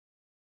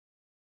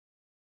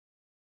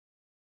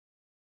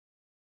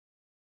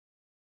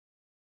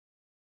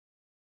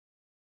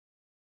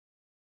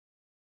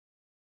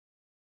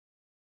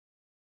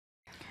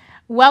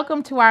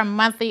Welcome to our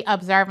monthly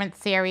observance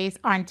series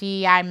on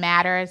DEI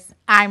Matters.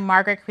 I'm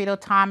Margaret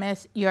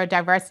Creedle-Thomas, your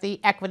Diversity,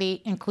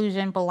 Equity,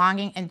 Inclusion,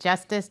 Belonging, and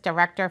Justice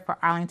Director for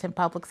Arlington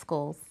Public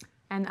Schools.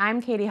 And I'm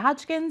Katie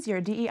Hodgkins,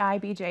 your DEI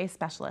BJ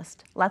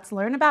Specialist. Let's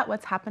learn about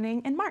what's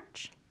happening in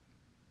March.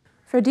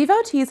 For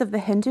devotees of the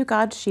Hindu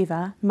god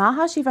Shiva,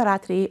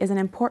 Mahashivaratri is an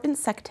important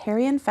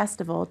sectarian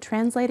festival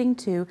translating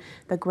to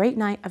the Great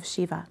Night of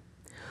Shiva.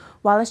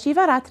 While a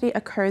Shivaratri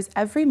occurs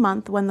every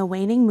month when the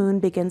waning moon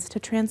begins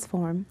to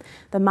transform,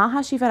 the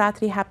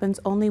Mahashivaratri happens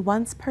only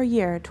once per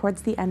year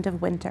towards the end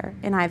of winter,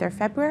 in either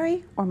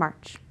February or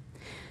March.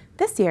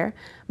 This year,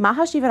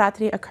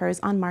 Mahashivaratri occurs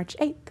on March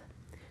 8th.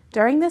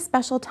 During this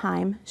special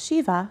time,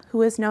 Shiva,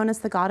 who is known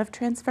as the god of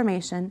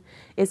transformation,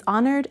 is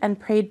honored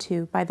and prayed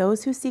to by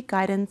those who seek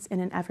guidance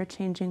in an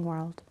ever-changing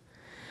world.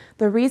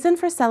 The reason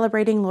for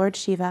celebrating Lord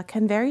Shiva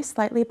can vary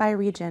slightly by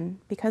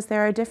region because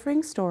there are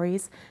differing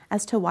stories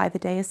as to why the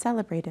day is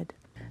celebrated.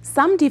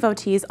 Some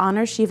devotees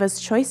honor Shiva's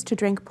choice to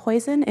drink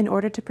poison in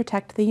order to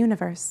protect the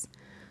universe.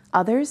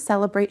 Others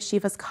celebrate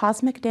Shiva's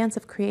cosmic dance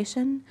of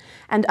creation,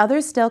 and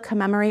others still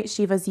commemorate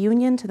Shiva's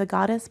union to the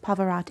goddess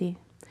Pavarati.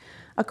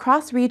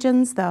 Across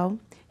regions, though,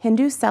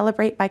 Hindus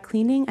celebrate by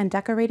cleaning and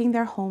decorating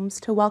their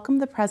homes to welcome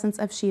the presence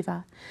of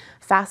Shiva,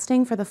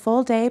 fasting for the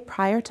full day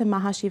prior to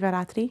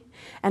Mahashivaratri,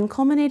 and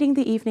culminating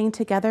the evening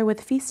together with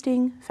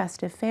feasting,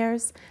 festive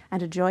fairs,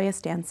 and a joyous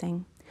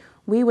dancing.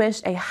 We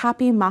wish a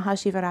happy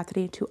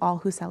Mahashivaratri to all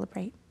who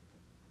celebrate.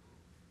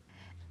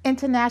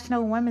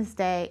 International Women's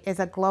Day is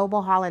a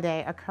global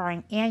holiday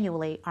occurring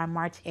annually on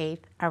March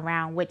 8th,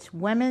 around which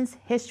Women's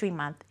History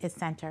Month is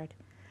centered.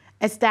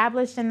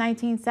 Established in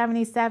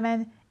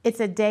 1977, it's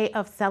a day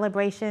of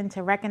celebration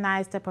to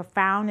recognize the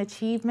profound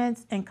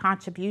achievements and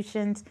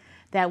contributions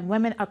that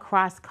women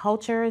across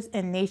cultures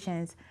and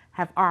nations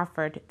have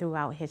offered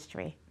throughout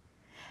history.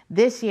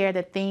 This year,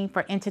 the theme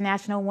for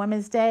International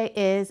Women's Day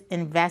is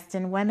Invest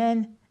in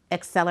Women,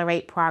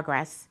 Accelerate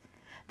Progress.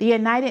 The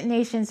United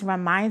Nations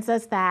reminds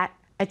us that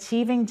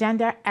achieving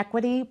gender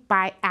equity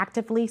by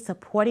actively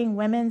supporting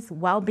women's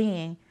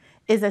well-being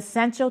is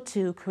essential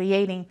to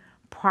creating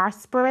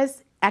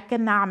prosperous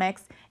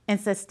economics and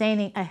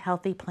sustaining a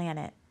healthy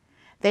planet.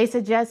 They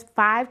suggest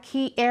 5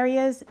 key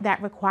areas that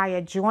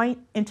require joint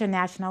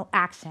international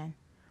action.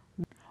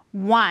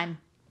 1,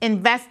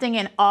 investing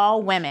in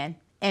all women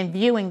and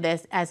viewing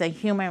this as a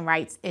human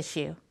rights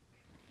issue.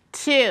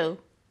 2,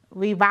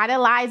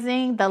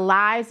 revitalizing the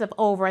lives of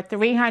over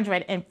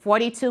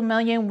 342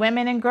 million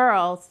women and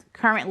girls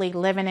currently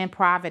living in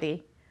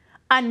poverty,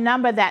 a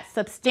number that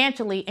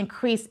substantially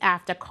increased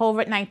after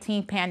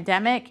COVID-19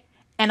 pandemic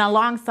and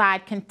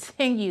alongside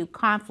continued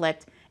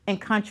conflict in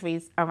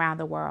countries around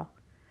the world.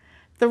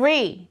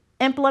 3,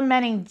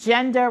 implementing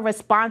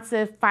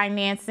gender-responsive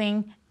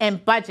financing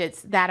and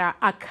budgets that are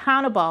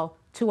accountable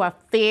to a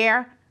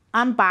fair,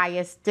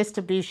 unbiased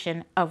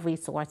distribution of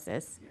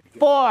resources.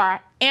 4,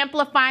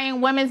 amplifying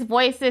women's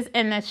voices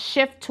in the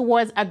shift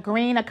towards a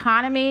green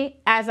economy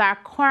as our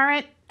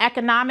current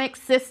economic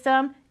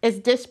system is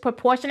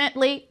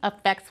disproportionately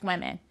affects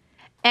women.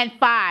 And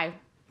 5,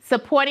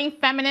 supporting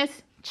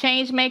feminist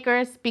change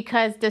makers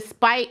because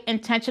despite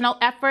intentional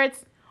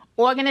efforts,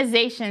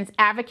 organizations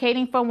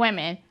advocating for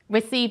women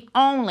receive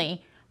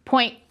only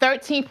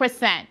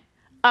 0.13%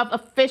 of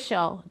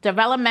official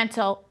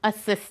developmental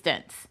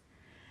assistance.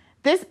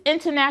 This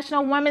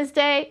International Women's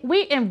Day,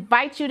 we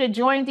invite you to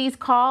join these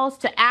calls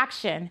to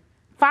action.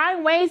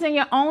 Find ways in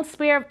your own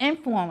sphere of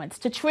influence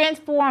to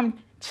transform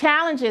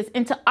challenges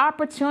into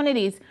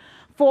opportunities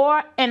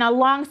for and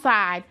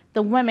alongside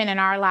the women in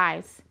our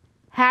lives.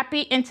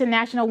 Happy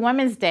International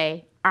Women's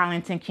Day,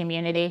 Arlington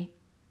Community.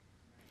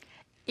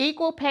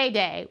 Equal Pay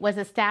Day was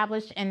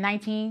established in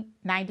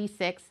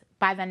 1996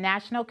 by the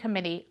National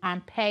Committee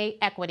on Pay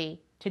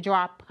Equity to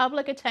draw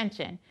public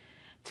attention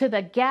to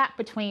the gap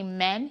between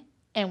men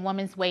and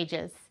women's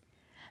wages.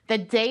 The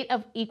date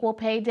of Equal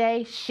Pay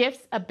Day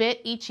shifts a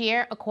bit each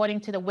year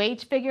according to the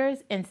wage figures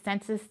in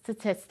census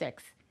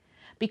statistics.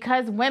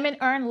 Because women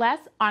earn less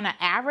on an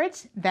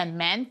average than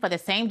men for the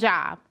same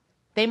job,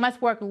 they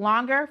must work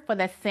longer for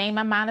the same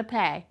amount of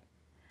pay.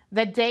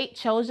 The date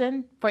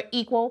chosen for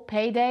Equal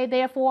Pay Day,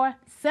 therefore,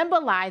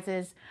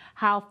 symbolizes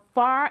how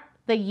far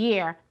the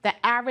year the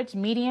average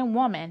median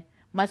woman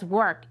must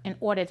work in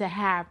order to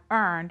have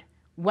earned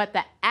what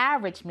the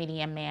average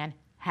median man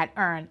had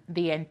earned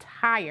the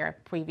entire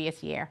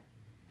previous year.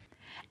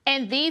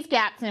 And these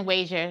gaps in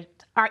wages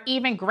are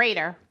even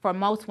greater for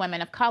most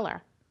women of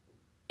color.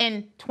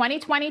 In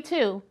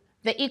 2022,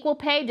 the Equal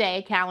Pay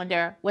Day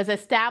calendar was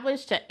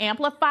established to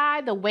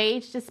amplify the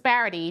wage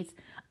disparities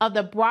of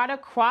the broader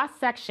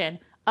cross-section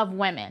of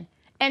women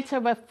and to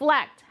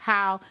reflect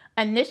how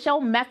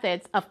initial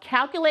methods of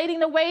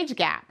calculating the wage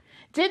gap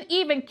didn't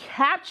even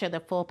capture the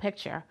full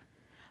picture.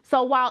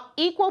 So while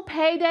Equal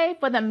Pay Day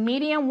for the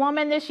median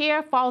woman this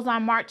year falls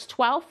on March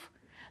 12th,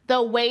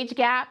 the wage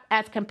gap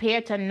as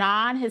compared to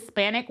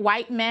non-Hispanic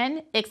white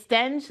men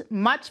extends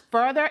much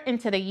further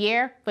into the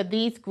year for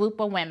these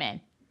group of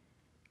women.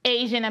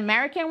 Asian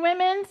American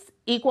women's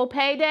Equal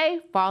Pay Day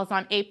falls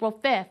on April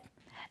 5th,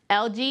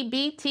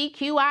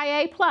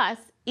 LGBTQIA+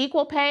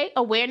 Equal Pay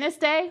Awareness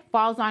Day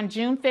falls on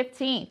June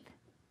 15th.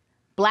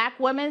 Black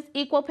Women's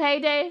Equal Pay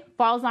Day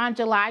falls on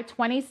July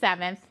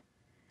 27th.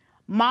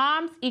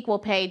 Mom's Equal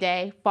Pay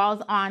Day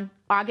falls on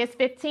August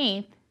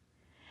 15th.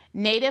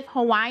 Native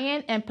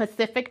Hawaiian and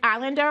Pacific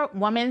Islander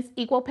Women's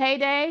Equal Pay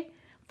Day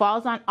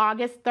falls on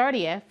August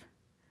 30th.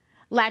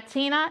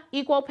 Latina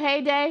Equal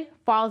Pay Day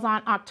falls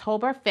on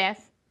October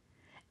 5th.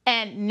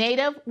 And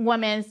Native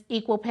Women's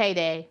Equal Pay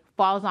Day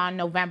falls on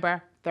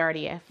November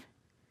 30th.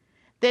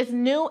 This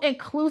new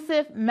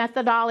inclusive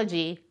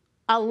methodology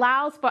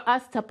allows for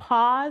us to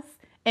pause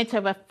and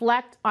to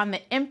reflect on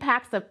the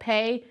impacts of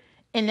pay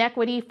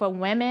inequity for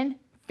women,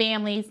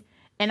 families,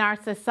 and our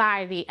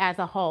society as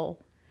a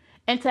whole,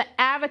 and to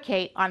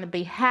advocate on the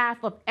behalf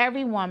of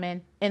every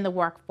woman in the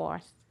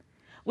workforce.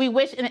 We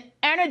wish an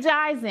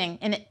energizing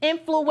and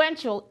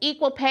influential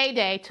Equal Pay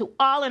Day to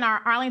all in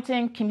our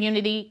Arlington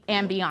community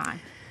and beyond.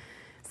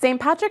 St.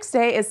 Patrick's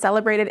Day is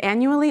celebrated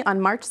annually on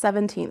March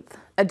 17th,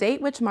 a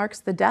date which marks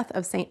the death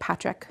of St.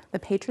 Patrick, the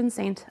patron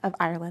saint of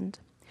Ireland.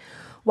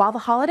 While the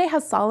holiday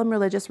has solemn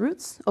religious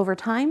roots, over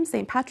time,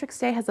 St. Patrick's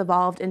Day has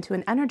evolved into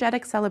an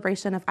energetic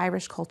celebration of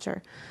Irish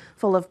culture,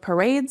 full of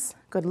parades,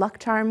 good luck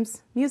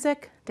charms,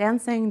 music,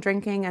 dancing,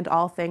 drinking, and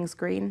all things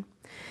green.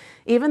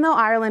 Even though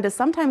Ireland is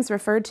sometimes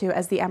referred to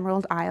as the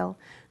Emerald Isle,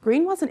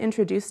 green wasn't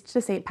introduced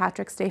to St.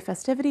 Patrick's Day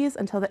festivities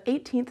until the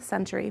 18th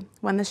century,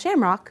 when the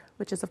shamrock,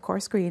 which is of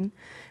course green,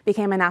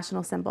 became a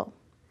national symbol.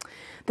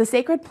 The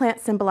sacred plant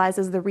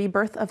symbolizes the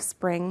rebirth of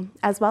spring,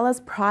 as well as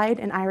pride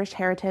in Irish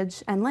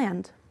heritage and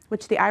land,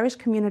 which the Irish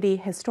community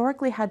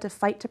historically had to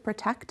fight to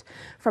protect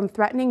from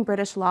threatening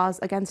British laws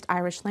against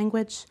Irish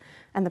language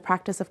and the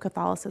practice of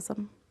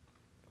Catholicism.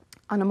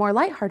 On a more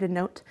lighthearted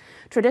note,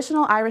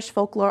 traditional Irish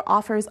folklore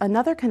offers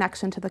another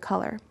connection to the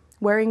color.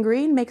 Wearing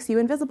green makes you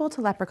invisible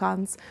to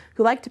leprechauns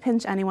who like to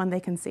pinch anyone they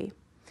can see.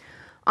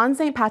 On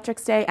St.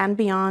 Patrick's Day and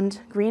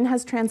beyond, green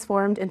has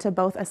transformed into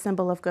both a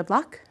symbol of good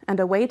luck and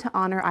a way to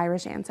honor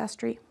Irish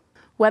ancestry.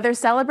 Whether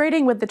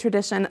celebrating with the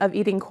tradition of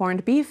eating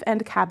corned beef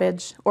and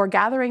cabbage, or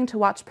gathering to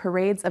watch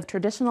parades of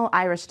traditional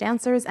Irish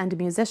dancers and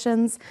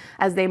musicians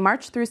as they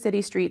march through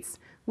city streets,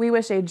 we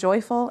wish a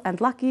joyful and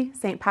lucky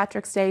St.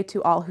 Patrick's Day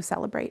to all who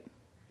celebrate.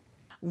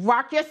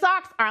 Rock your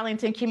socks,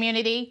 Arlington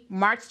community.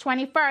 March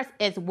 21st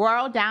is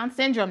World Down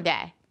Syndrome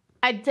Day,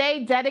 a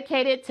day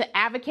dedicated to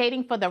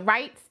advocating for the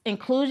rights,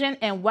 inclusion,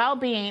 and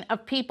well-being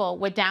of people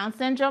with Down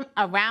syndrome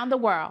around the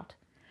world.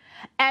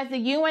 As the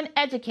UN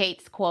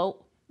educates,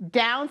 quote,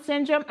 Down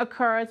syndrome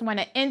occurs when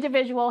an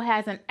individual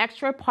has an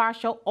extra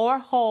partial or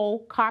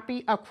whole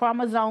copy of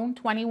chromosome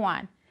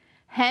 21.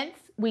 Hence,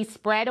 we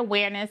spread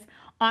awareness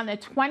on the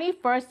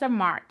 21st of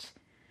March.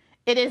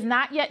 It is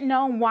not yet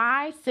known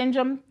why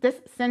this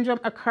syndrome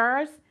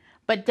occurs,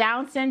 but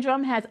Down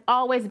syndrome has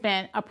always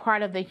been a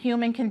part of the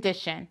human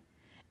condition.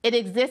 It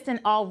exists in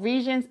all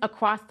regions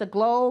across the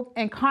globe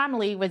and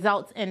commonly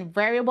results in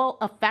variable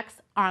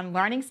effects on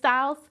learning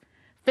styles,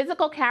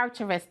 physical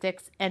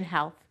characteristics, and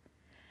health.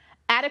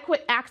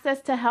 Adequate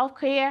access to health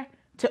care,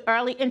 to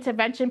early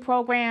intervention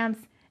programs,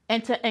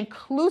 and to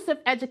inclusive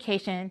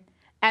education,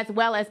 as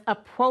well as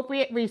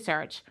appropriate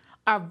research,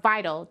 are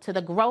vital to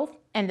the growth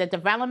and the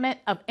development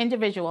of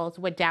individuals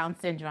with Down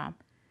syndrome.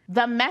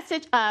 The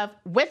message of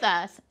with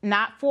us,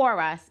 not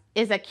for us,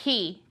 is a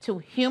key to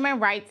human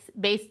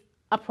rights-based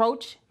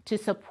approach to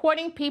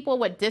supporting people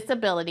with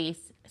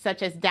disabilities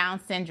such as Down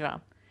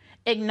syndrome,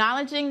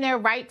 acknowledging their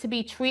right to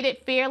be treated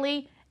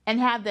fairly and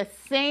have the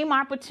same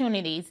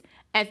opportunities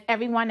as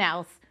everyone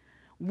else,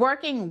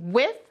 working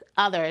with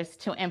others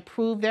to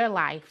improve their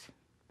life.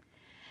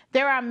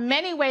 There are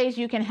many ways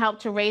you can help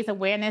to raise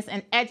awareness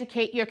and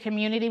educate your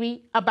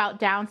community about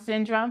Down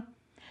syndrome.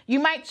 You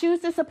might choose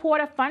to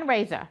support a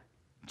fundraiser,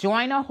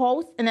 join or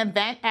host an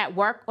event at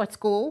work or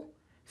school,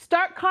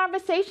 start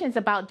conversations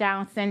about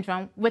Down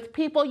syndrome with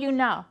people you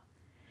know,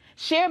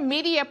 share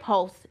media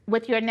posts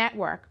with your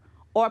network,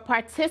 or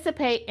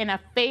participate in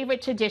a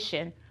favorite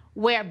tradition,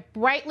 wear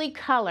brightly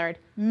colored,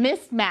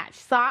 mismatched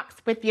socks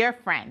with your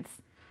friends.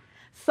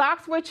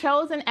 Socks were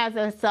chosen as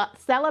a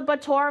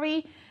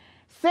celebratory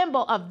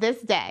symbol of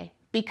this day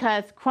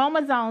because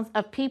chromosomes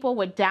of people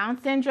with Down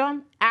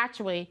syndrome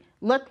actually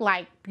look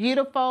like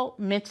beautiful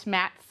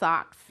mismatched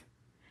socks.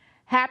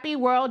 Happy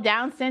World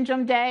Down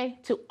Syndrome Day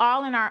to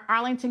all in our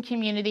Arlington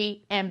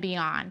community and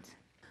beyond.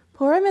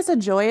 Purim is a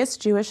joyous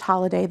Jewish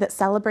holiday that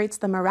celebrates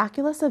the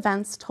miraculous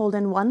events told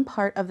in one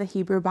part of the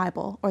Hebrew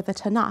Bible, or the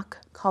Tanakh,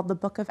 called the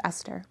Book of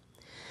Esther.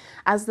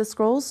 As the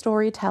scroll's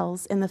story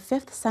tells, in the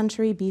 5th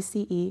century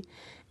BCE,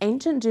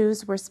 ancient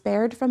Jews were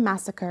spared from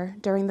massacre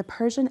during the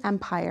Persian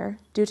Empire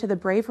due to the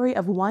bravery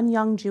of one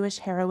young Jewish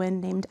heroine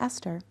named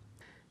Esther.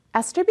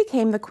 Esther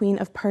became the queen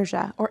of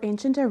Persia, or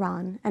ancient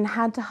Iran, and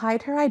had to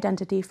hide her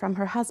identity from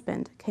her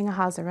husband, King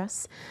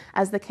Ahasuerus,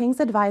 as the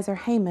king's advisor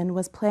Haman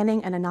was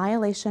planning an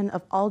annihilation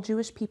of all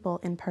Jewish people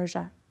in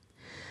Persia.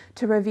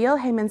 To reveal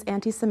Haman's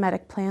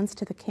anti-Semitic plans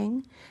to the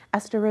king,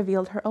 Esther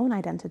revealed her own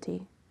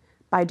identity.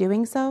 By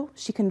doing so,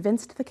 she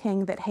convinced the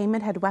king that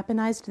Haman had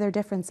weaponized their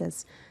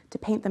differences to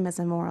paint them as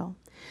immoral,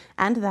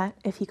 and that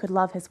if he could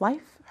love his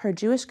wife, her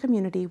Jewish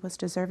community was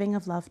deserving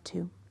of love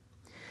too.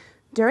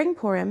 During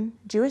Purim,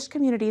 Jewish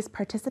communities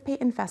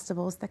participate in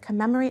festivals that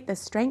commemorate the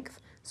strength,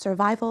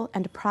 survival,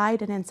 and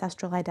pride in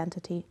ancestral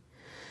identity.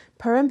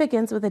 Purim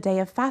begins with a day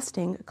of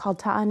fasting called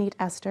Ta'anit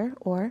Esther,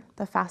 or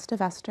the Fast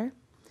of Esther.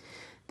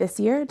 This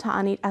year,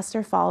 Ta'anit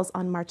Esther falls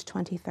on March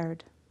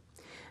 23rd.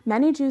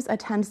 Many Jews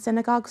attend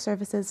synagogue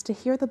services to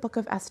hear the book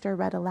of Esther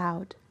read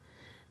aloud.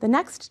 The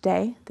next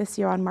day, this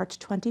year on March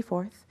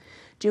 24th,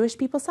 Jewish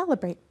people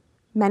celebrate.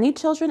 Many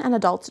children and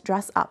adults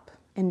dress up,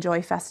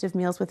 enjoy festive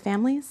meals with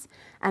families,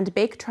 and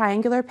bake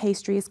triangular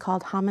pastries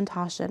called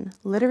hamantashen,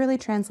 literally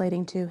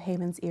translating to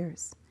Haman's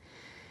ears.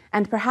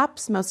 And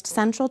perhaps most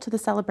central to the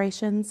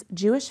celebrations,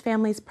 Jewish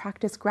families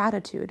practice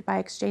gratitude by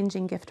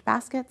exchanging gift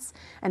baskets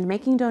and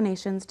making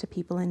donations to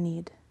people in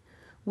need.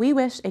 We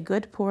wish a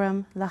good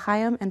Purim,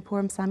 L'chaim, and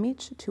Purim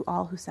Samich to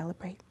all who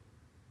celebrate.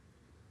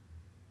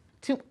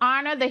 To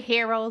honor the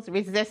heroes,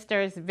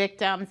 resistors,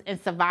 victims,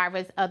 and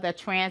survivors of the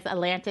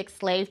transatlantic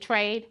slave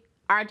trade,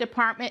 our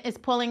department is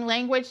pulling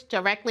language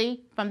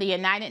directly from the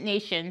United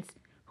Nations,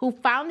 who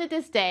founded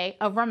this day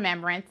of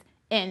remembrance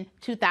in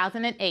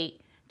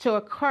 2008 to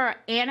occur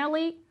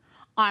annually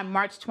on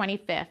March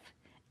 25th,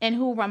 and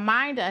who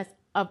remind us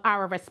of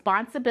our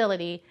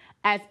responsibility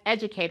as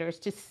educators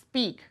to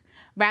speak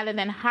rather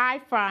than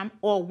hide from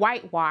or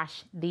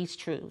whitewash these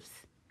truths.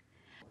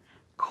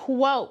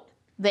 Quote,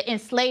 the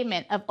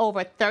enslavement of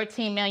over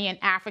 13 million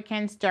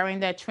Africans during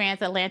the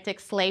transatlantic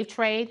slave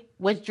trade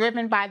was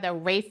driven by the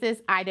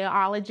racist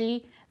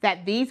ideology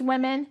that these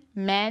women,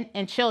 men,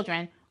 and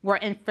children were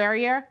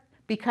inferior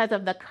because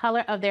of the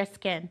color of their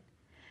skin.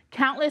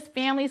 Countless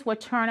families were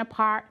torn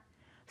apart.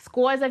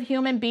 Scores of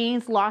human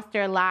beings lost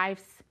their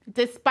lives.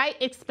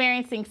 Despite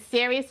experiencing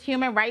serious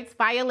human rights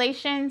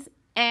violations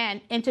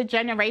and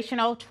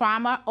intergenerational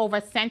trauma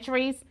over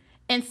centuries,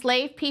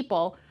 enslaved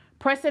people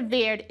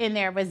persevered in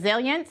their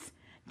resilience,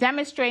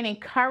 demonstrating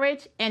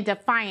courage and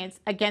defiance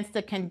against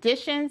the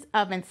conditions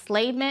of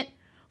enslavement,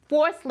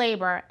 forced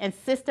labor, and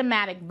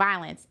systematic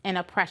violence and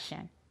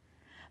oppression.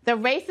 The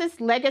racist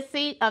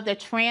legacy of the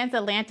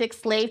transatlantic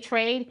slave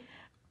trade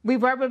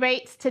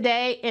reverberates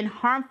today in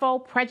harmful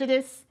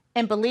prejudice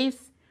and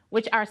beliefs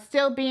which are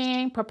still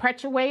being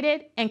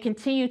perpetuated and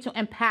continue to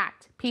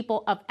impact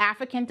people of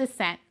African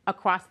descent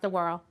across the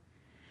world.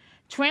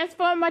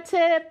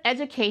 Transformative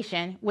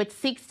education, which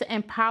seeks to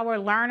empower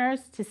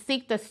learners to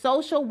seek the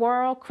social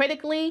world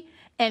critically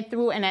and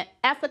through an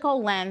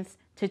ethical lens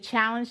to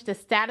challenge the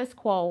status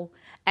quo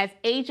as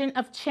agent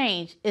of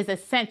change, is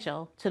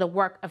essential to the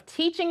work of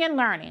teaching and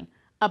learning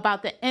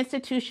about the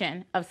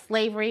institution of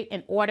slavery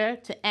in order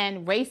to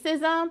end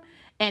racism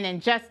and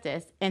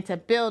injustice and to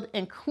build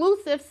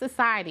inclusive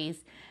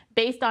societies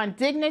based on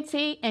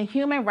dignity and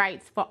human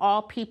rights for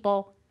all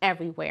people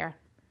everywhere.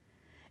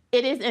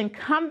 It is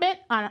incumbent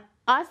on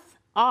us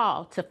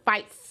all to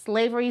fight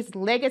slavery's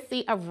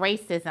legacy of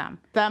racism.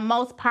 The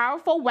most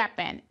powerful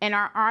weapon in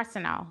our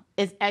arsenal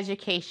is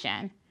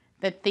education,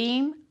 the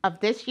theme of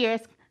this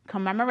year's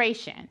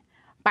commemoration.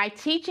 By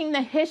teaching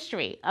the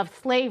history of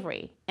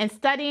slavery and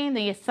studying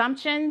the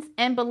assumptions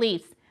and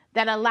beliefs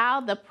that allow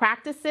the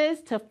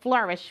practices to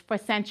flourish for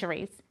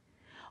centuries,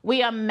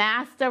 we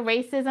unmask the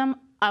racism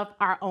of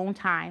our own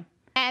time.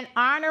 And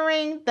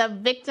honoring the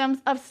victims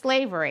of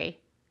slavery,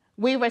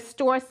 we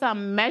restore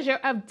some measure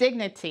of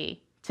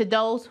dignity to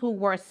those who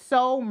were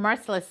so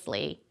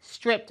mercilessly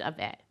stripped of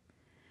it.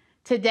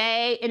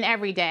 Today and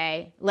every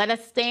day, let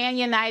us stand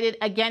united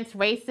against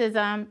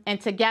racism and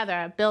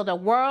together build a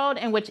world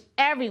in which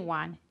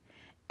everyone,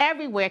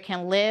 everywhere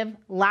can live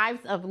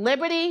lives of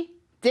liberty,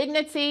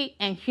 dignity,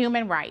 and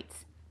human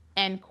rights,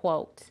 end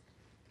quote.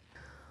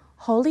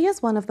 Holi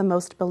is one of the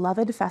most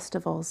beloved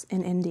festivals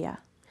in India.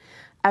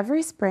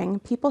 Every spring,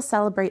 people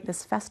celebrate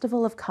this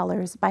festival of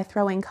colors by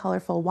throwing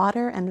colorful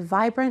water and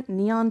vibrant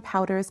neon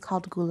powders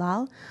called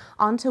gulal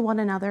onto one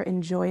another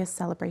in joyous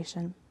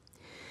celebration.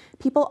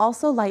 People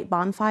also light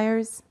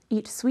bonfires,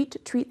 eat sweet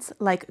treats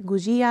like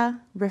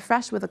gujia,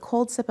 refresh with a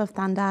cold sip of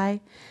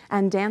thandai,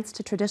 and dance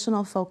to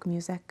traditional folk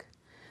music.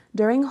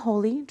 During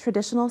Holi,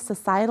 traditional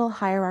societal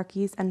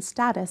hierarchies and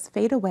status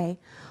fade away,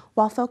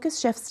 while focus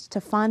shifts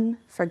to fun,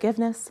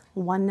 forgiveness,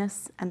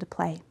 oneness, and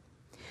play.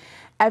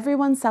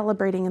 Everyone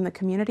celebrating in the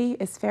community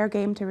is fair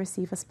game to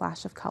receive a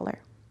splash of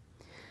color.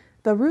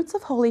 The roots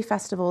of Holi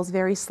festivals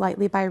vary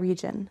slightly by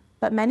region,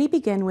 but many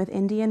begin with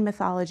Indian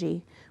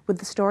mythology, with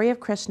the story of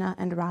Krishna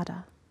and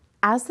Radha.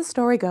 As the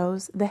story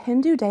goes, the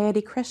Hindu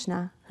deity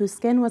Krishna, whose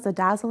skin was a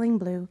dazzling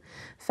blue,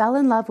 fell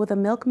in love with a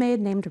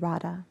milkmaid named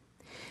Radha.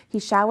 He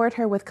showered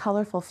her with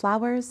colorful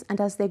flowers, and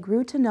as they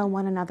grew to know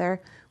one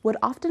another, would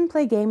often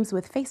play games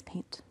with face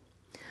paint.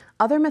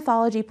 Other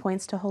mythology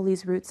points to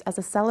Holi's roots as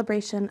a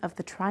celebration of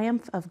the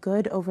triumph of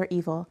good over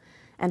evil,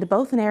 and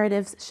both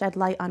narratives shed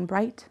light on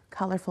bright,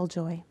 colorful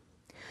joy.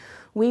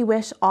 We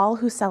wish all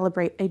who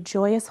celebrate a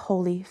joyous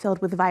Holi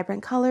filled with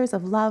vibrant colors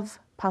of love,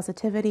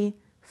 positivity,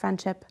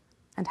 friendship,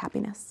 and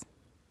happiness.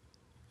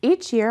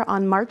 Each year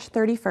on March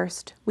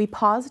 31st, we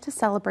pause to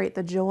celebrate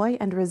the joy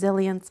and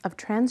resilience of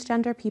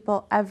transgender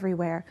people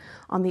everywhere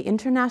on the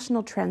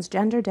International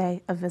Transgender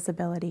Day of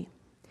Visibility.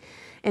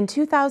 In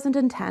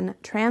 2010,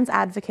 trans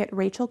advocate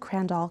Rachel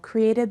Crandall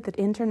created the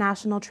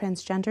International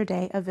Transgender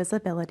Day of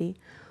Visibility,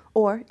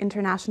 or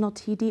International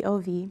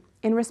TDOV,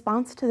 in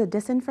response to the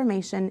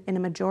disinformation in a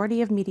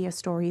majority of media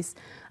stories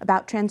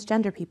about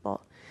transgender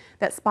people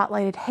that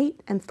spotlighted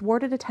hate and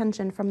thwarted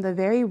attention from the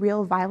very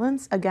real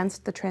violence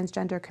against the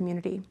transgender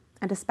community,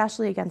 and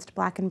especially against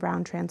Black and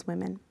brown trans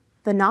women.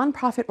 The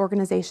nonprofit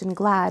organization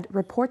GLAAD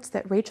reports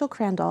that Rachel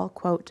Crandall,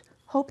 quote,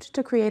 hoped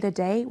to create a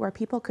day where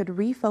people could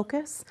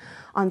refocus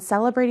on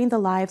celebrating the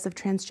lives of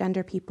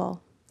transgender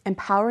people,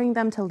 empowering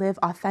them to live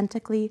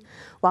authentically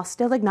while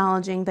still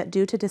acknowledging that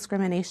due to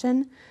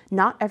discrimination,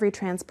 not every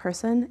trans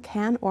person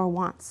can or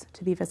wants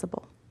to be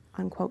visible,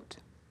 unquote.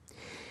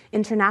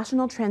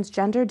 International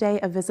Transgender Day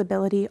of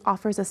Visibility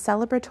offers a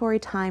celebratory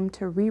time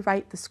to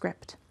rewrite the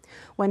script,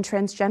 when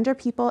transgender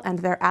people and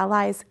their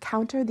allies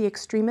counter the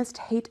extremist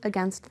hate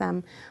against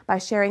them by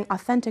sharing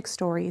authentic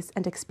stories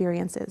and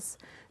experiences,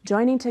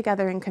 joining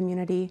together in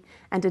community,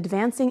 and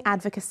advancing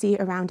advocacy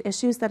around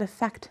issues that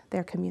affect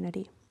their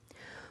community.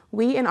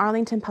 We in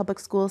Arlington Public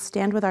Schools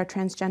stand with our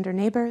transgender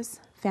neighbors,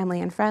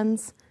 family and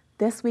friends,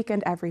 this week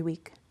and every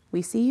week.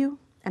 We see you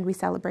and we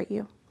celebrate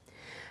you.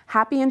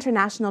 Happy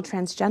International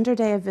Transgender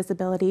Day of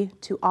Visibility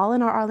to all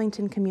in our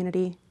Arlington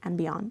community and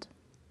beyond.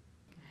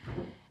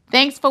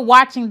 Thanks for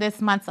watching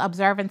this month's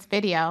Observance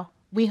video.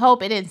 We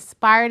hope it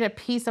inspired a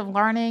piece of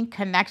learning,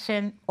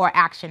 connection, or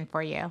action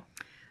for you.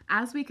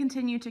 As we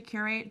continue to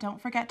curate,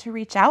 don't forget to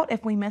reach out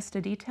if we missed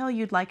a detail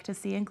you'd like to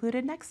see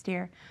included next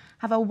year.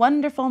 Have a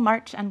wonderful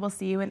March, and we'll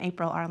see you in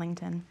April,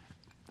 Arlington.